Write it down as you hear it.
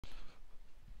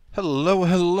Hello,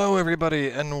 hello everybody,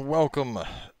 and welcome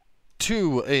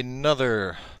to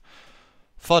another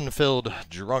fun-filled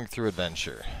drunk-through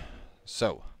adventure.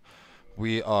 So,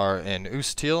 we are in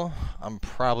Ustil. I'm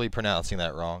probably pronouncing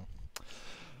that wrong.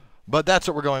 But that's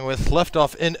what we're going with. Left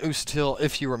off in Ustil,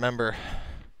 if you remember.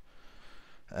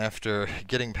 After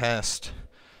getting past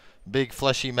big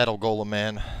fleshy metal golem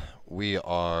man, we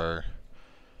are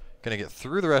gonna get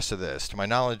through the rest of this. To my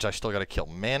knowledge, I still gotta kill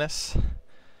Manus.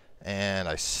 And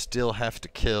I still have to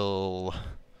kill...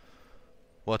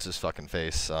 What's his fucking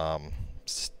face?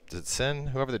 Is it Sin?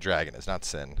 Whoever the dragon is, not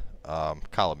Sin.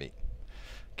 Calamite.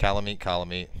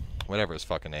 Calamite. Whatever his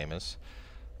fucking name is.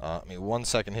 I mean, 1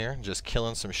 second here. Just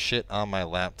killing some shit on my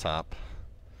laptop.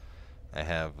 I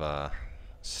have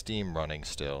Steam running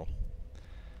still.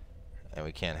 And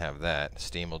we can't have that.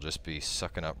 Steam will just be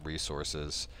sucking up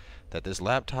resources that this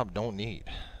laptop don't need.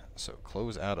 So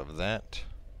close out of that.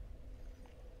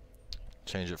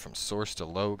 Change it from source to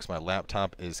low because my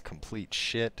laptop is complete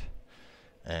shit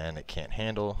and it can't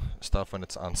handle stuff when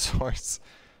it's on source.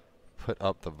 Put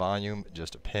up the volume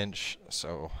just a pinch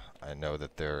so I know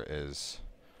that there is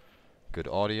good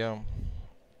audio.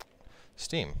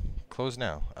 Steam, close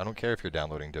now. I don't care if you're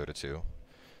downloading Dota 2.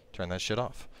 Turn that shit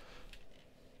off.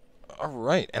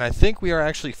 Alright, and I think we are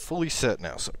actually fully set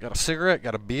now. So got a cigarette,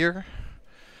 got a beer.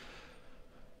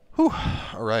 Whew.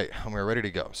 Alright, and we're ready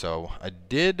to go. So, I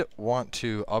did want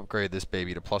to upgrade this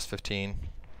baby to plus 15.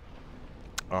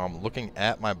 Looking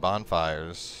at my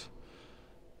bonfires.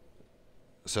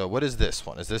 So, what is this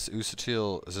one? Is this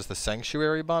Usatil? Is this the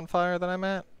Sanctuary bonfire that I'm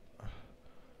at?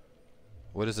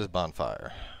 What is this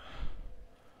bonfire?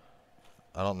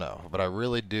 I don't know, but I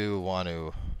really do want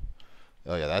to...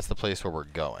 Oh yeah, that's the place where we're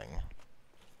going.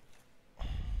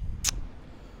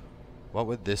 What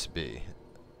would this be?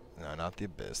 No, not the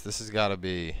Abyss. This has got to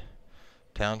be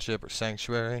Township or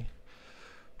Sanctuary.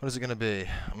 What is it going to be? I'm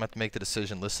going to have to make the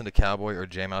decision. Listen to Cowboy or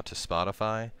jam out to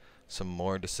Spotify. Some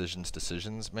more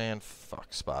decisions. Man,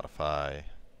 fuck Spotify.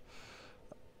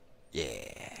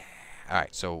 Yeah.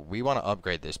 Alright, so we want to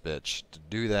upgrade this bitch. To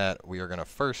do that, we are going to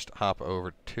first hop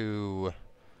over to...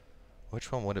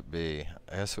 Which one would it be?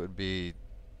 I guess it would be...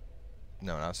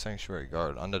 No, not Sanctuary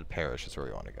Guard. Undead Parish is where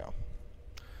we want to go.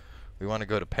 We want to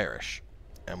go to Parish.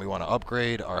 And we want to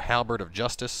upgrade our Halberd of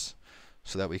Justice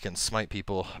so that we can smite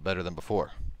people better than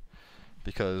before.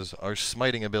 Because our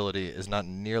smiting ability is not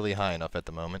nearly high enough at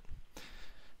the moment.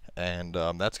 And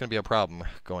that's going to be a problem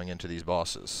going into these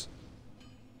bosses.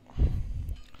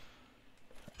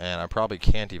 And I probably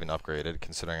can't even upgrade it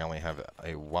considering I only have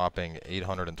a whopping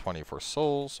 824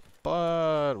 souls.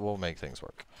 But we'll make things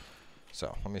work.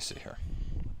 So, let me see here.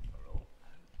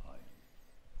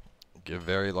 Give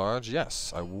very large?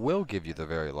 Yes, I will give you the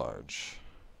very large.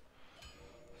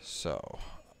 So,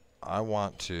 I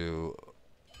want to...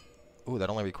 Ooh, that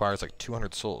only requires like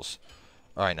 200 souls.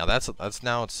 Alright, now that's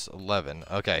now it's 11.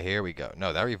 Okay, here we go.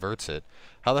 No, that reverts it.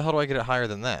 How the hell do I get it higher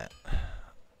than that?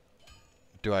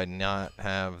 Do I not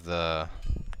have the...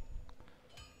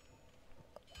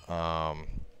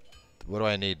 What do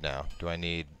I need now? Do I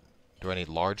need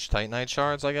large Titanite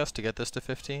shards, I guess, to get this to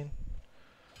 15?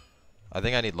 I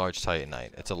think I need large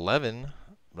Titanite. It's 11,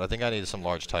 but I think I need some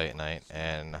large Titanite,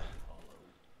 and...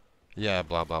 Yeah,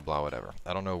 blah, blah, blah, whatever.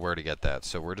 I don't know where to get that,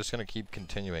 so we're just going to keep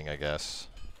continuing, I guess.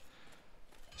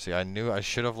 See, I knew I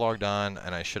should have logged on,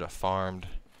 and I should have farmed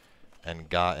and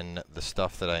gotten the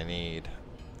stuff that I need,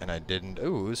 and I didn't.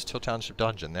 Ooh, it was Till Township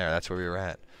Dungeon. There, that's where we were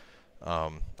at.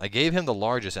 I gave him the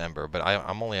largest Ember, but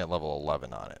I'm only at level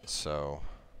 11 on it, so...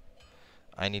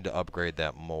 I need to upgrade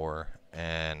that more.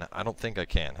 And I don't think I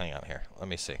can. Hang on here. Let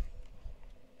me see.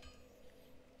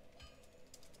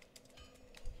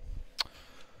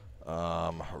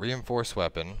 Reinforced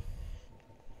weapon.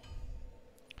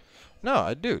 No,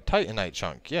 I do. Titanite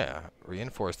chunk. Yeah.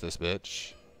 Reinforce this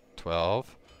bitch.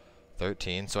 12.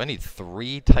 13. So I need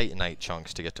 3 Titanite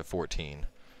chunks to get to 14.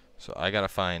 So I gotta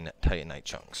find Titanite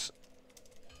chunks.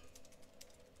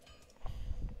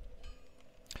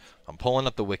 I'm pulling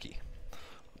up the wiki.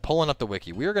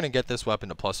 We are going to get this weapon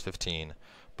to plus 15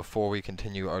 before we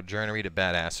continue our journey to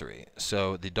badassery.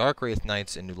 So, the Dark Wraith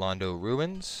Knights in Nulando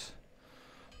Ruins.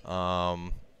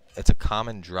 It's a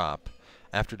common drop.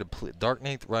 After Dark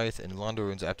Wraith in Nulando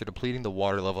Ruins, after depleting the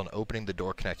water level and opening the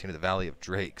door connecting to the Valley of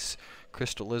Drakes.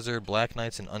 Crystal Lizard, Black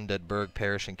Knights in Undead Burg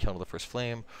perish and kill to the first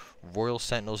flame. Royal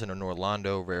Sentinels in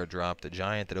Norlando, rare drop. The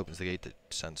Giant that opens the gate to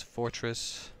Sen's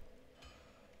Fortress.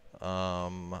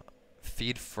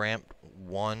 Feed Framp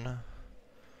 1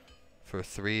 for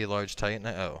 3 large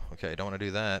Titanite. Oh, okay, don't want to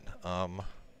do that.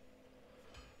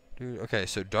 Dude, okay,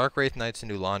 so Dark Wraith Knights in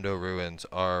Nulando Ruins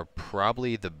are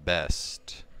probably the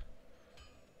best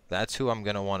That's who I'm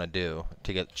going to want to do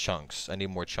to get chunks. I need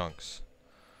more chunks.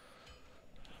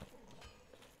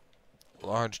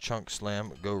 Large chunk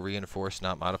slam, go reinforce,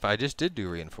 not modify. I just did do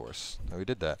reinforce. We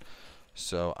did that.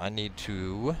 So I need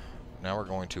to... Now we're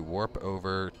going to warp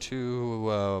over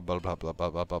to... blah, blah, blah, blah,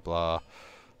 blah, blah, blah.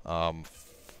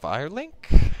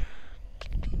 Firelink?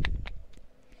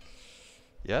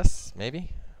 Yes? Maybe?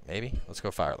 Maybe? Let's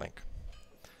go Firelink.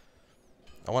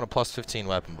 I want a plus 15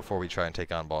 weapon before we try and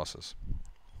take on bosses.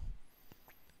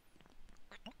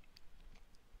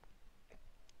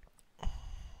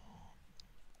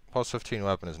 Plus 15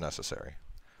 weapon is necessary.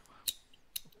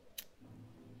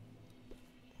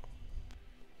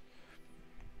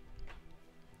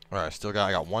 Alright,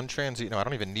 I got one transient. No, I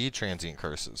don't even need transient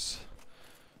curses.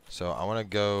 So I want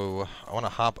to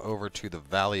hop over to the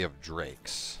Valley of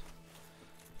Drakes.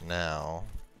 Now,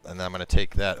 and then I'm going to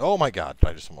take that. Oh my god,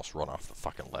 I just almost run off the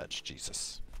fucking ledge.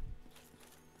 Jesus.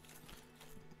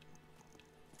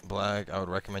 Black, I would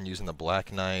recommend using the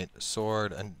Black Knight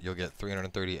sword, and you'll get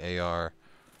 330 AR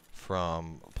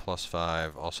from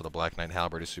 +5. Also, the Black Knight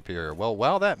halberd is superior. Well,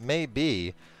 while that may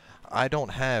be, I don't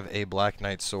have a Black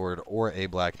Knight sword or a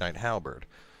Black Knight halberd.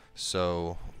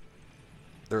 So,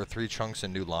 there are 3 chunks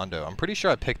in New Londo. I'm pretty sure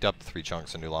I picked up the 3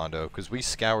 chunks in New Londo, because we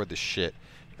scoured the shit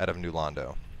out of New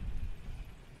Londo.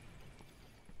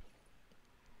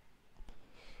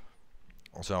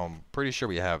 So, I'm pretty sure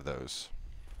we have those.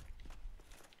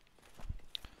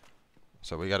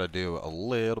 So, we gotta do a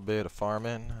little bit of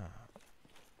farming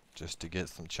just to get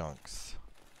some chunks.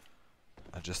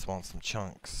 I just want some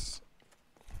chunks.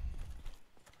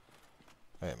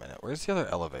 Wait a minute, where's the other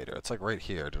elevator? It's like right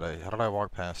here. How did I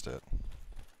walk past it?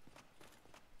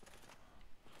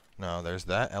 No, there's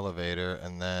that elevator,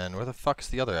 and then where the fuck's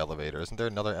the other elevator? Isn't there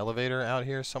another elevator out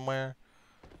here somewhere?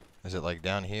 Is it like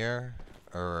down here?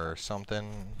 Or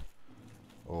something?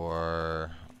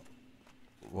 Or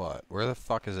what? Where the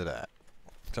fuck is it at?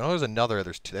 So I know there's another,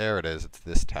 there it is, it's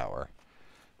this tower.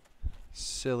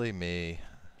 Silly me.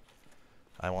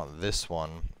 I want this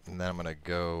one, and then I'm gonna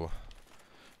go...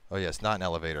 Oh yes, not an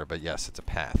elevator, but yes, it's a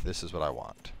path. This is what I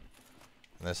want.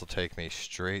 And this will take me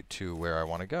straight to where I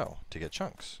want to go to get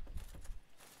chunks.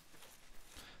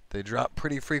 They drop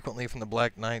pretty frequently from the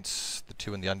Black Knights, the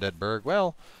 2 in the Undead Burg.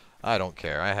 Well, I don't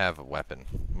care. I have a weapon.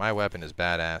 My weapon is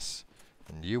badass,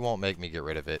 and you won't make me get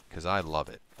rid of it, because I love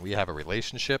it. We have a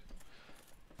relationship,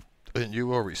 and you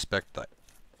will respect that.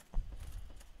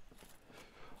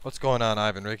 What's going on,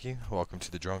 Ivan Ricky? Welcome to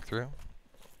the Drunkthrough.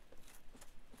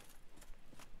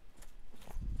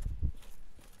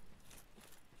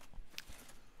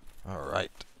 Alright.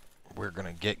 We're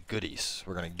gonna get goodies.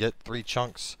 We're gonna get 3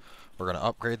 chunks. We're gonna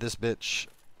upgrade this bitch.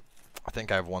 I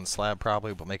think I have 1 slab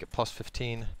probably, but make it plus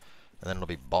 15. And then it'll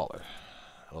be baller.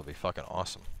 It'll be fucking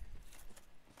awesome.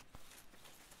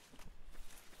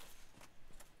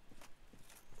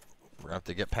 We're gonna have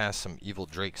to get past some evil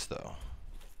drakes though.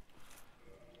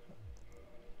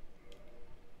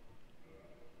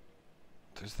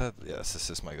 There's that. Yes, this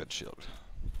is my good shield.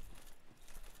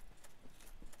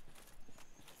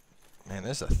 Man,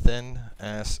 this is a thin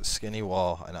ass skinny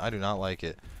wall, and I do not like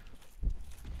it.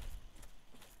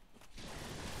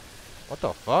 What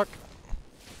the fuck?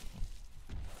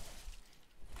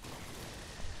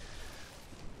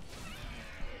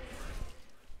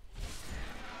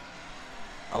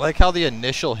 I like how the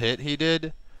initial hit he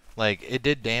did, like, it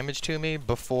did damage to me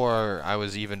before I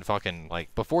was even fucking,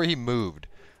 like, before he moved,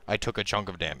 I took a chunk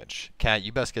of damage. Cat,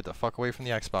 you best get the fuck away from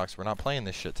the Xbox. We're not playing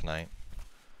this shit tonight.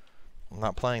 I'm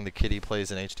not playing the kitty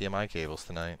plays in HDMI cables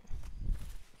tonight.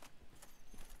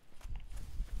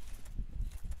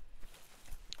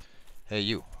 Hey,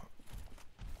 you.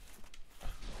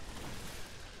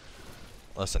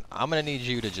 Listen, I'm gonna need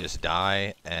you to just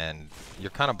die, and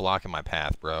you're kind of blocking my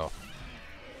path, bro.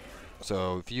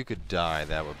 So, if you could die,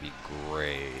 that would be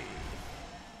great.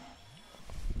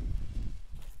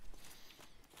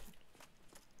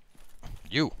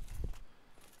 You.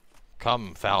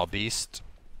 Come, foul beast.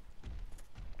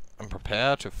 And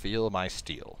prepare to feel my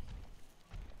steel.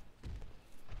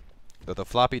 Though the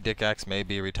floppy dick axe may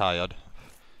be retired,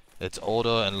 its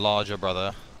older and larger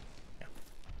brother,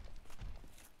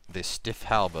 the stiff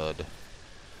halberd,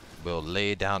 will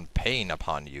lay down pain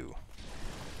upon you.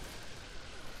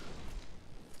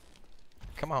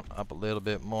 Come on, up a little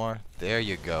bit more. There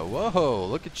you go. Whoa,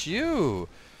 look at you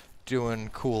doing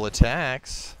cool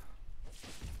attacks.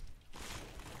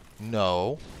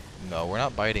 No, we're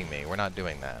not biting me. We're not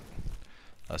doing that.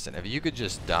 Listen, if you could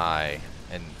just die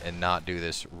and not do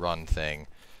this run thing,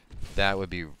 that would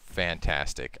be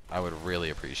fantastic. I would really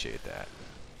appreciate that.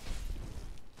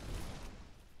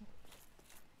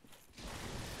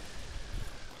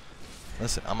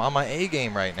 Listen, I'm on my A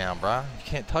game right now, brah. You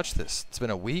can't touch this. It's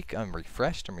been a week. I'm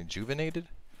refreshed. I'm rejuvenated.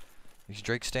 These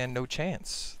drakes stand no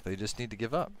chance. They just need to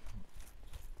give up.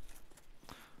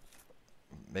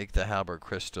 Make the halberd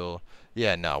crystal.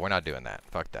 Yeah, no, we're not doing that.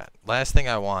 Fuck that. Last thing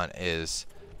I want is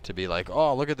to be like,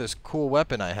 oh, look at this cool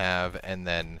weapon I have, and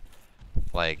then,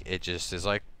 like, it just is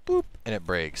like, boop, and it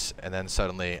breaks, and then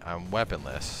suddenly I'm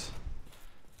weaponless.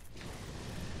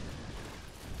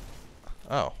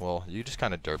 Oh, well, you just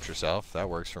kind of derped yourself. That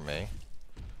works for me.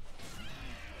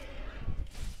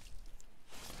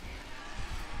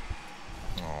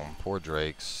 Oh, poor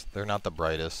drakes. They're not the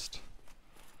brightest.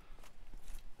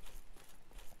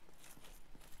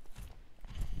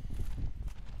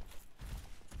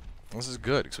 This is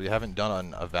good, because we haven't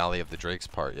done a Valley of the Drakes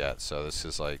part yet, so this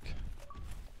is like,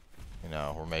 you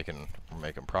know, we're making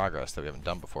progress that we haven't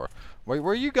done before. Wait,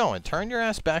 where are you going? Turn your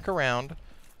ass back around.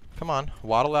 Come on,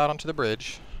 waddle out onto the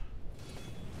bridge.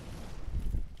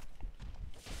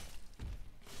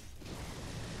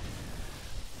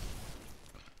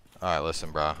 Alright,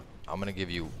 listen, brah. I'm gonna give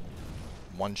you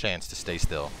one chance to stay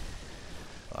still.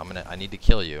 I need to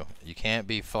kill you. You can't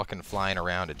be fucking flying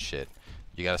around and shit.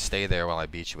 You gotta stay there while I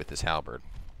beat you with this halberd.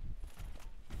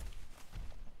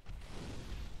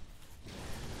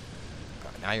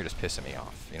 God, now you're just pissing me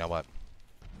off. You know what?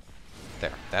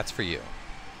 There. That's for you.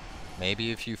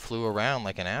 Maybe if you flew around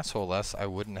like an asshole less, I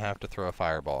wouldn't have to throw a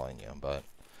fireball in you, but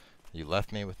you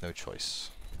left me with no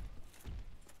choice.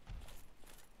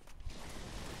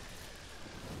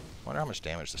 Wonder how much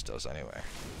damage this does anyway.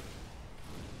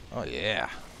 Oh yeah.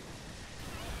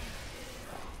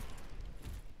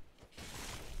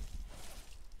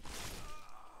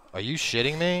 Are you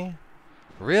shitting me?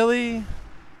 Really?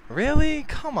 Really?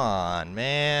 Come on,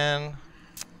 man.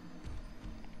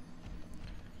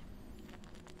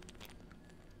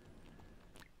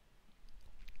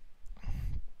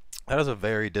 That is a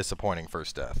very disappointing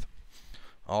first death.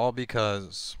 All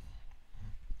because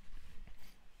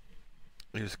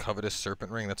you just covetous serpent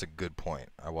ring. That's a good point.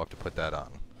 I will have to put that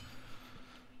on.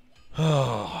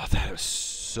 Oh, that is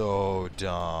so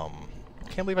dumb. I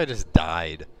can't believe I just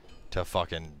died to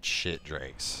fucking shit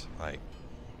drakes. Like,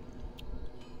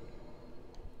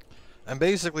 and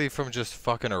basically from just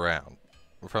fucking around.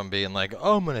 From being like,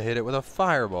 oh, I'm gonna hit it with a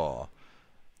fireball.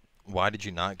 Why did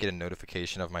you not get a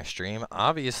notification of my stream?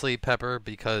 Obviously, Pepper,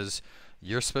 because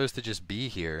you're supposed to just be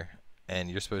here and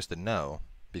you're supposed to know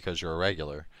because you're a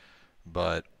regular.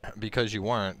 But because you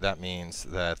weren't, that means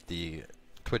that the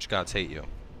Twitch gods hate you.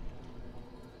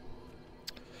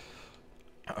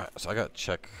 Alright, so I gotta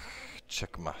check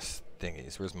my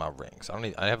thingies. Where's my rings?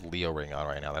 I have Leo ring on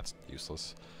right now. That's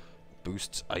useless.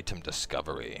 Boosts item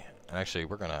discovery. And actually,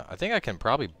 I think I can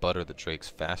probably butter the drakes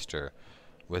faster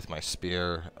with my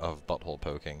spear of butthole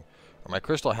poking. Or my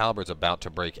crystal halberd's about to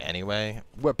break anyway.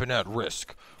 Weapon at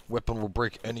risk. Weapon will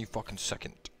break any fucking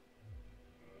second.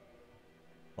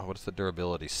 Oh, what's the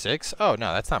durability? 6? Oh,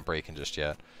 no, that's not breaking just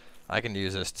yet. I can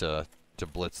use this to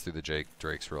blitz through the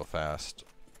drakes real fast.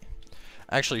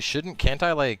 Actually, can't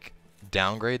I, like,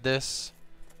 downgrade this?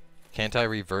 Can't I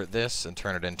revert this and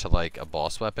turn it into, like, a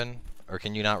boss weapon? Or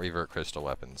can you not revert crystal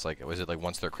weapons? Like, was it, like,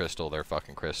 once they're crystal, they're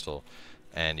fucking crystal,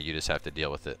 and you just have to deal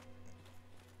with it?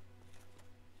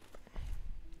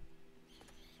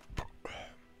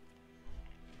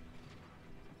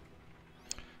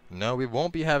 No, we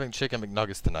won't be having chicken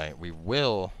McNuggets tonight. We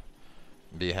will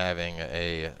be having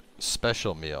a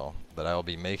special meal that I will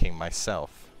be making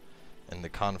myself in the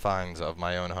confines of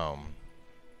my own home.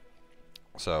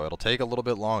 So it'll take a little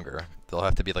bit longer. There'll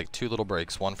have to be like 2 little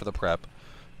breaks, one for the prep,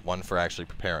 one for actually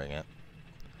preparing it.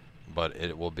 But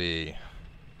it will be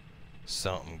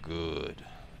something good.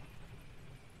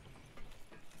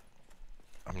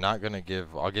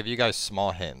 I'll give you guys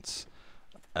small hints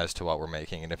as to what we're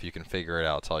making, and if you can figure it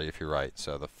out, I'll tell you if you're right.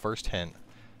 So the first hint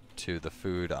to the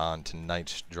food on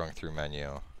tonight's Drunkthrough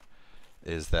menu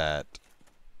is that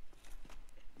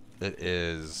it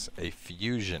is a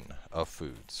fusion of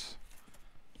foods.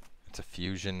 It's a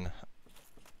fusion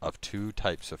of 2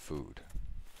 types of food.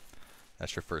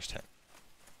 That's your first hint.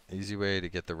 Easy way to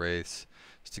get the race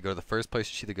is to go to the first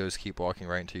place you see the ghost, keep walking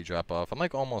right until you drop off. I'm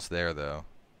like almost there though.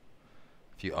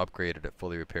 If you upgrade it, it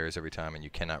fully repairs every time and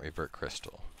you cannot revert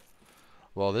crystal.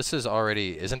 Well, this is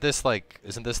already, isn't this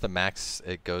the max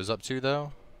it goes up to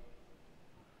though?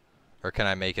 Or can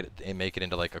I make it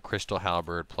into like a crystal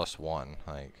halberd +1?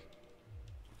 Like,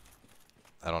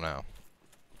 I don't know.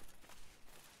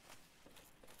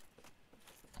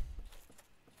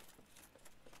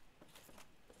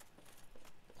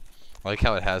 I like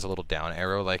how it has a little down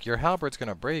arrow, like, your halberd's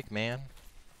gonna break, man.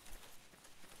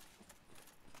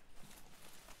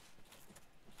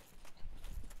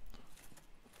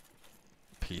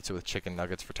 Pizza with chicken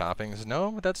nuggets for toppings. No,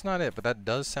 but that's not it. But that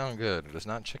does sound good. It is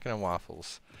not chicken and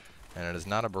waffles. And it is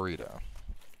not a burrito.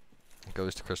 It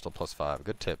goes to crystal +5.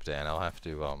 Good tip, Dan. I'll have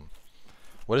to,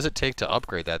 What does it take to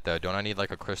upgrade that, though? Don't I need,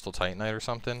 like, a crystal titanite or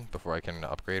something before I can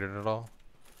upgrade it at all?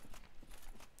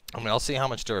 I mean, I'll see how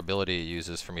much durability it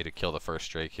uses for me to kill the first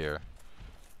Drake here.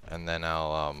 And then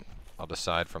I'll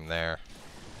decide from there.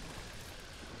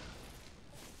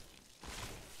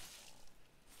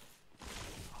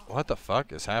 What the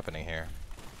fuck is happening here?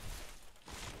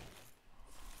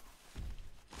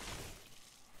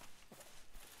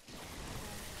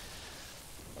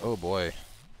 Oh boy.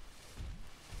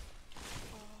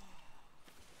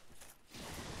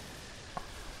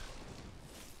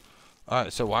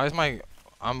 Alright, so why is my...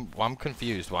 I'm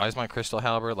confused. Why is my crystal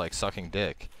halberd, like, sucking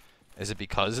dick? Is it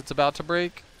because it's about to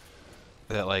break?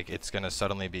 That, like, it's gonna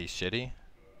suddenly be shitty?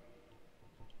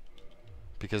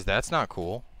 Because that's not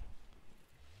cool.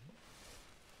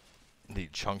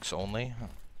 Need chunks only?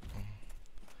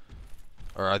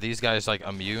 Or are these guys, like,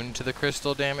 immune to the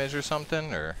crystal damage or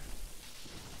something? Or...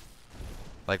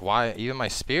 like, why? Even my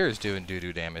spear is doing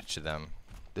doo-doo damage to them.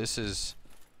 This is...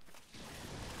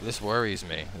 this worries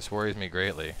me. This worries me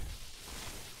greatly.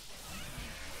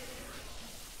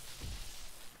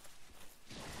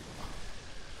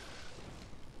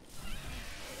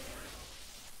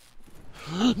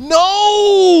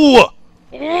 No!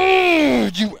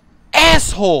 You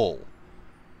asshole!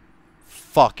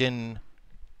 Fucking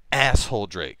asshole,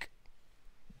 Drake.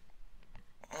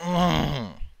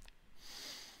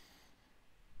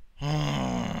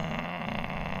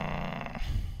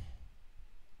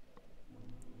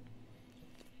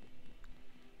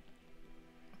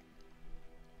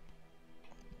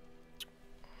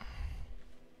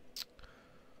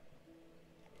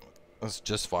 It's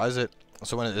just, why is it...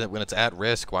 so when it's at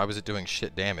risk, why was it doing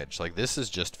shit damage? Like, this is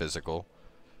just physical,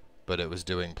 but it was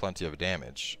doing plenty of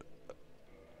damage.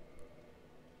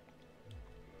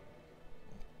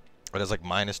 It has like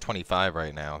 -25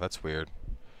 right now. That's weird.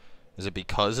 Is it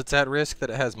because it's at risk that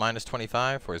it has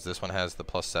 -25, or is this one has the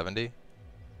 +70?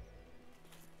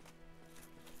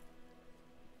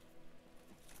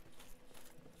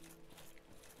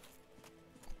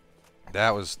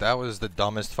 That was the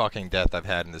dumbest fucking death I've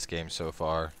had in this game so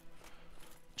far.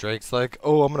 Drake's like,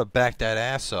 oh, I'm gonna back that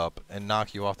ass up and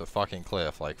knock you off the fucking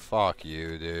cliff. Like, fuck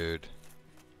you, dude.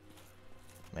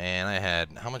 Man, I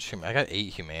had, how much, I got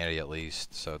 8 humanity at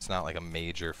least, so it's not like a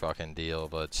major fucking deal,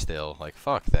 but still, like,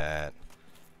 fuck that.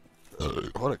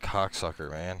 What a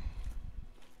cocksucker, man.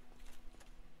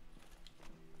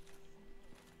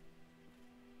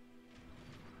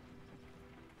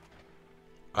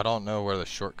 I don't know where the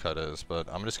shortcut is, but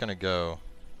I'm just gonna go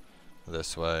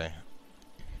this way.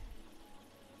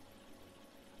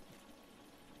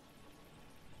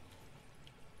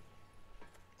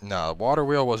 No, the water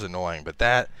wheel was annoying, but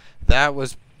that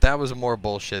was more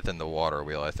bullshit than the water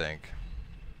wheel, I think.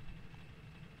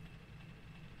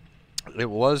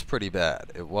 It was pretty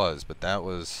bad. It was, but that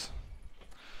was,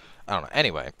 I don't know.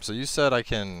 Anyway, so you said I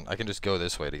can just go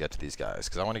this way to get to these guys,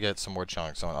 because I want to get some more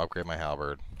chunks. I want to upgrade my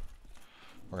halberd.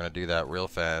 We're gonna do that real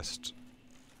fast.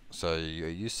 So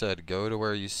you said go to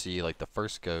where you see like the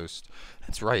first ghost.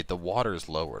 That's right. The water's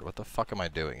lowered. What the fuck am I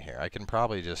doing here? I can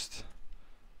probably just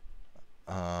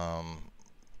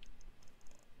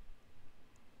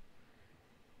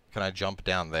can I jump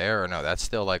down there? Or no, that's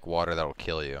still like water that'll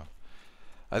kill you.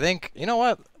 I think, you know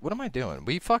what? What am I doing?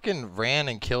 We fucking ran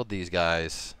and killed these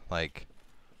guys like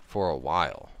for a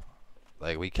while.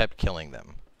 Like we kept killing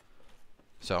them.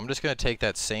 So I'm just gonna take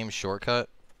that same shortcut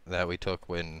that we took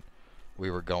when we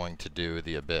were going to do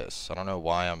the abyss. I don't know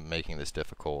why I'm making this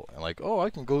difficult. And like, oh, I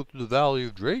can go through the Valley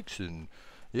of Drakes and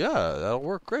yeah, that'll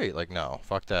work great. Like, no,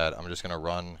 fuck that. I'm just gonna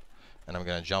run and I'm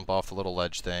gonna jump off the little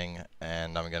ledge thing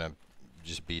and I'm gonna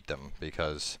just beat them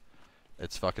because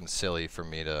it's fucking silly for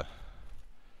me to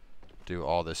do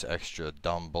all this extra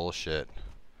dumb bullshit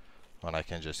when I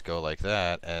can just go like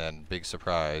that and big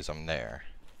surprise, I'm there.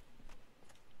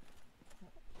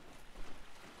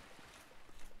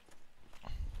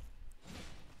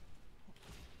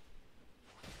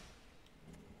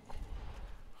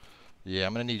 Yeah,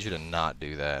 I'm gonna need you to not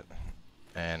do that.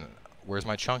 And where's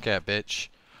my chunk at, bitch?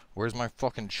 Where's my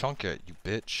fucking chunk at, you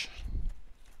bitch?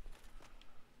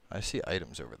 I see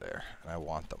items over there, and I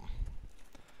want them.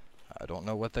 I don't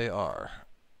know what they are.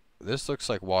 This looks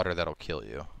like water that'll kill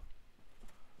you.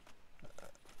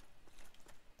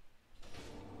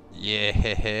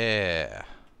 Yeah.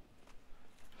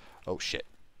 Oh shit.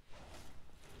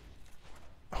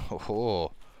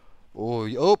 Oh.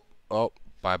 Oh. Oh.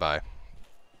 Bye bye.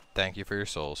 Thank you for your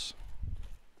souls.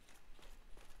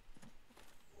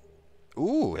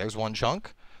 Ooh, there's one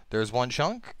chunk. There's one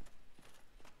chunk.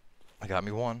 I got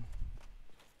me one.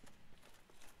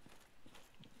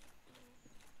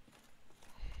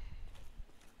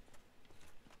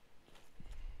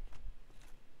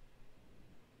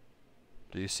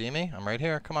 Do you see me? I'm right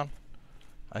here. Come on.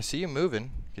 I see you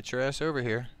moving. Get your ass over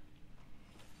here.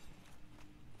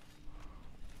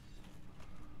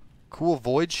 Cool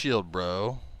void shield,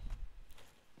 bro.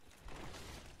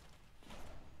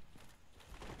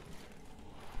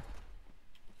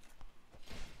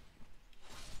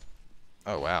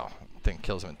 Oh, wow. Thing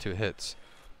kills him in 2 hits.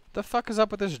 The fuck is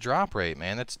up with this drop rate,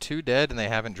 man? That's 2 dead and they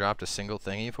haven't dropped a single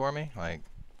thingy for me? Like,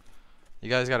 you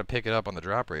guys gotta pick it up on the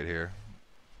drop rate here.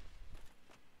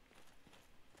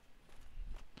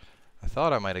 I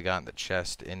thought I might have gotten the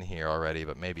chest in here already,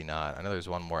 but maybe not. I know there's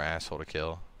one more asshole to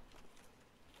kill.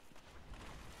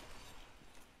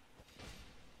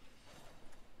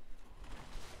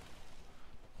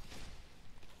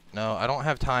 No, I don't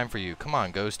have time for you. Come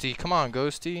on, Ghosty. Come on,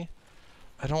 Ghosty.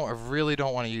 I really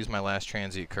don't want to use my last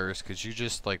transient curse. Could you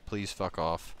just, like, please fuck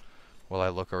off while I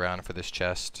look around for this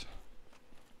chest?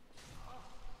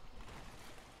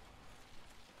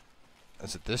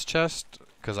 Is it this chest?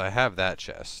 Because I have that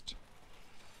chest.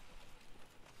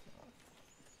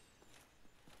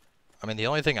 I mean, the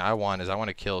only thing I want is I want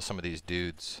to kill some of these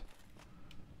dudes.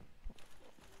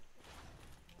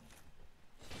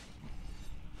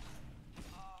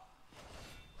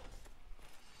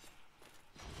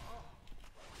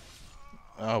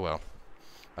 Oh, well.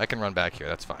 I can run back here.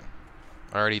 That's fine.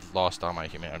 I already lost all my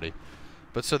humanity.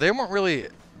 But so they weren't really...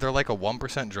 They're like a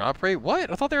 1% drop rate?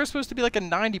 What? I thought they were supposed to be like a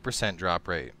 90% drop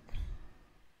rate.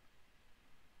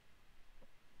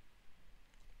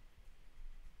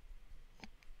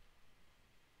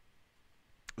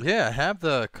 Yeah, I have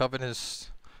the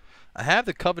Covetous... I have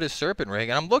the Covetous Serpent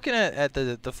Ring, and I'm looking at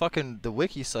the fucking... the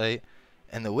wiki site,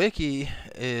 and the wiki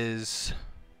is...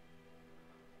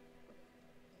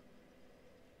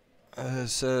 it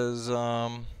says,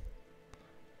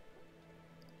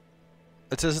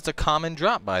 it says it's a common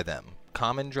drop by them.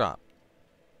 Common drop.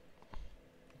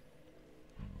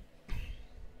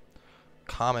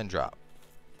 Common drop.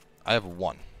 I have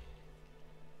 1.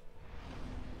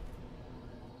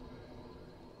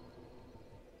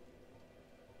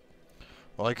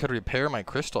 Well, I could repair my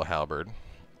crystal halberd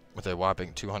with a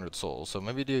whopping 200 souls. So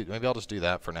maybe I'll just do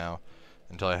that for now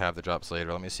until I have the drops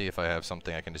later. Let me see if I have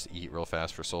something I can just eat real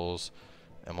fast for souls.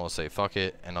 And we'll say fuck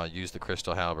it, and I'll use the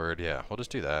crystal halberd. Yeah, we'll just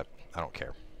do that. I don't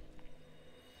care.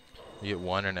 You get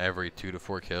 1 in every 2 to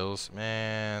 4 kills.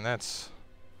 Man, that's...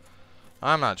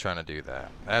 I'm not trying to do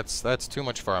that. That's too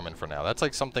much farming for now. That's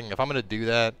like something... If I'm going to do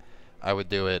that, I would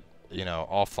do it, you know,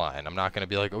 offline. I'm not going to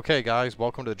be like, okay, guys,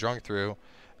 welcome to the Drunkthrough,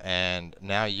 and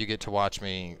now you get to watch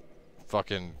me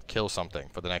fucking kill something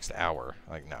for the next hour.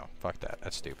 Like, no. Fuck that.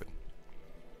 That's stupid.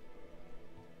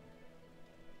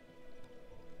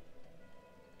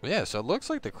 Yeah, so it looks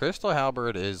like the crystal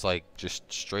halberd is like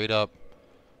just straight up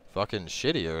fucking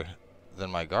shittier than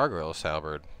my gargoyle's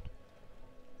halberd.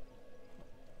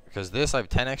 Because this I have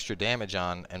 10 extra damage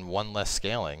on and 1 less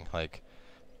scaling. Like,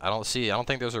 I don't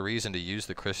think there's a reason to use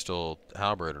the crystal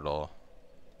halberd at all.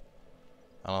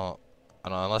 I don't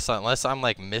know, unless I'm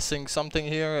like missing something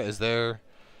here. Is there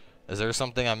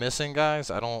something I'm missing, guys?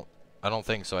 I don't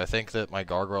think so. I think that my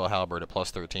gargoyle halberd at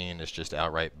plus 13 is just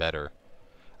outright better.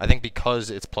 I think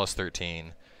because it's plus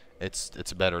 13,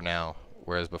 it's better now,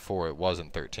 whereas before it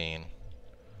wasn't 13.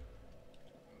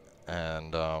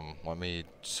 And let me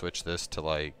switch this to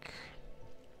like,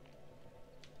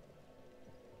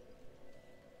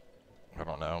 I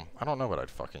don't know what I'd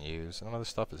fucking use. None of this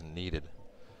stuff is needed.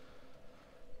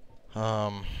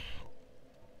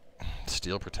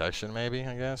 Steel protection maybe,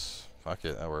 I guess. Fuck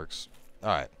it, that works. All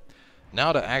right,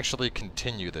 now to actually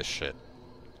continue this shit.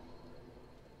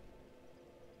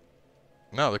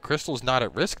 No, the crystal's not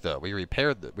at risk though. We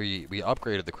repaired we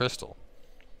upgraded the crystal.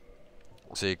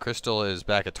 See, crystal is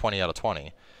back at 20 out of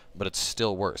 20, but it's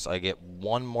still worse. I get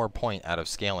 1 more point out of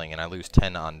scaling and I lose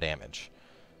 10 on damage.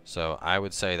 So I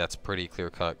would say that's pretty clear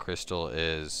cut. Crystal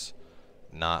is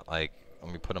not like,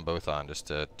 let me put them both on just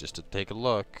to take a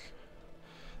look.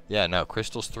 Yeah, no,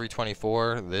 crystal's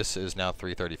 324. This is now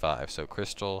 335. So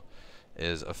crystal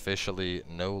is officially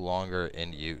no longer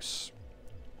in use.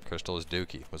 Crystal is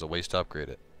dookie. It was a waste to upgrade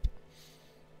it.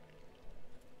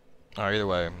 Alright, either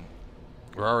way,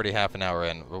 we're already half an hour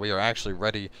in, but we are actually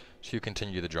ready to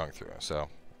continue the Drunkthrough. So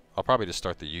I'll probably just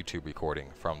start the YouTube recording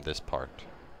from this part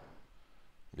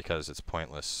because it's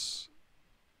pointless.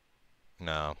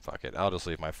 No, fuck it. I'll just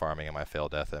leave my farming and my fail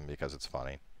death in because it's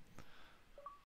funny.